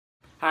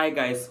Hi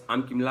guys,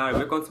 I'm Kimlar.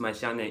 Welcome to my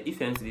channel.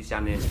 If you're into this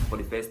channel for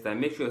the first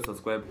time, make sure you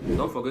subscribe.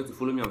 Don't forget to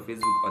follow me on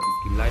Facebook at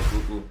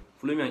Kimlar00.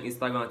 Follow me on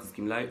Instagram at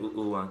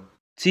Kimlar001.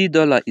 Tee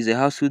Dollar is a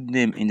household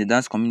name in the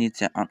dance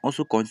community and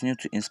also continues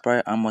to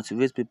inspire and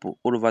motivate people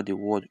all over the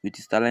world with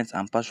his talents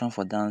and passion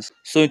for dance.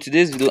 So in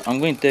today's video, I'm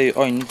going to tell you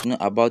all you need to know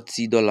about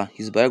Tee Dollar,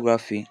 his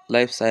biography,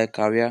 lifestyle,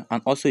 career,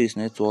 and also his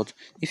net worth.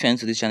 If you're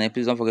into this channel,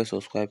 please don't forget to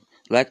subscribe,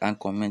 like, and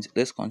comment.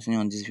 Let's continue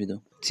on this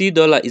video. Tee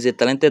Dollar is a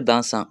talented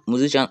dancer,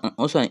 musician, and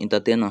also an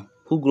entertainer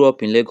who grew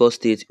up in Lagos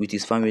State with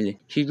his family.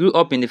 He grew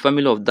up in a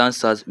family of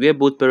dancers where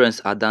both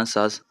parents are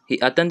dancers. He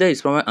attended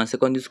his primary and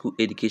secondary school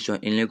education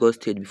in Lagos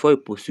State before he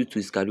pursued to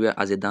his career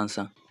as a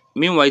dancer.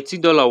 Meanwhile, Tee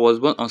Dollar was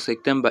born on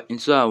September in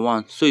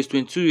 2001, so he's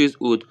 22 years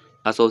old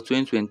as of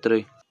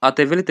 2023. At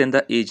a very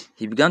tender age,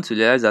 he began to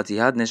realize that he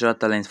had natural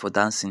talent for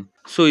dancing.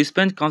 So he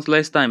spent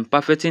countless time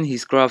perfecting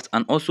his craft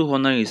and also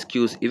honoring his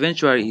skills.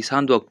 Eventually, his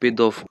handwork paid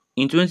off.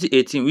 In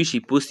 2018, which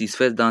he posted his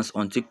first dance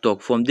on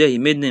TikTok. From there, he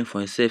made name for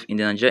himself in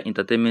the Nigerian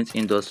entertainment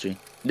industry.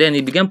 Then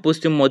he began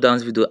posting more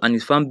dance videos and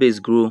his fan base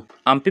grew.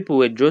 And people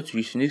were drawn to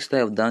his unique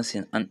style of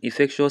dancing and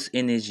infectious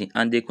energy,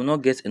 and they could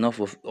not get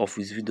enough of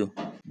his video.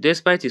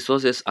 Despite his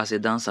success as a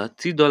dancer,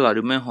 Tee Dollar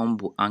remained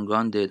humble and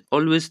grounded,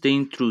 always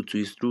staying true to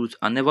his roots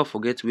and never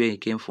forget where he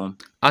came from.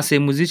 As a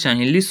musician,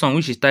 he released a song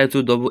which is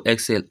titled Double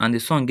XL, and the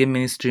song gained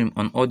mainstream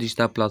on all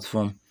digital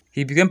platforms.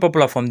 He became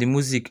popular from the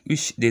music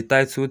which they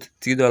titled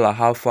Tee Dollar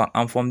Alpha,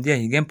 and from there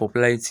he gained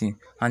popularity,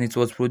 and it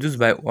was produced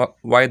by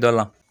Y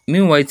Dollar.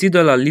 Meanwhile, Tee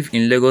Dollar lives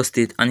in Lagos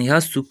State and he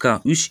has two cars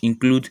which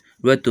include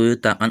red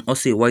Toyota and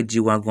also a white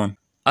G-Wagon.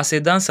 As a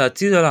dancer,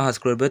 Tee Dollar has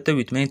collaborated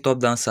with many top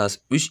dancers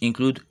which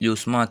include Leo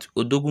Smart,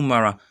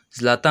 Odogumara,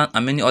 Zlatan,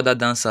 and many other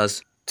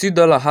dancers. Tee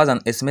Dollar has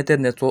an estimated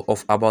net worth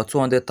of about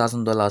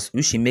 $200,000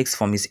 which he makes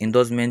from his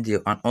endorsement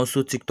deal and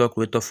also TikTok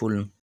creator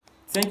following.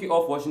 Thank you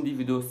all for watching this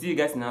video. See you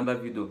guys in another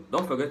video.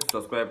 Don't forget to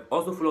subscribe.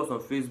 Also follow us on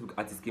Facebook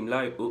at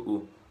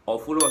Kimlar00 or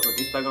follow us on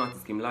Instagram at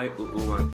Kimlar001.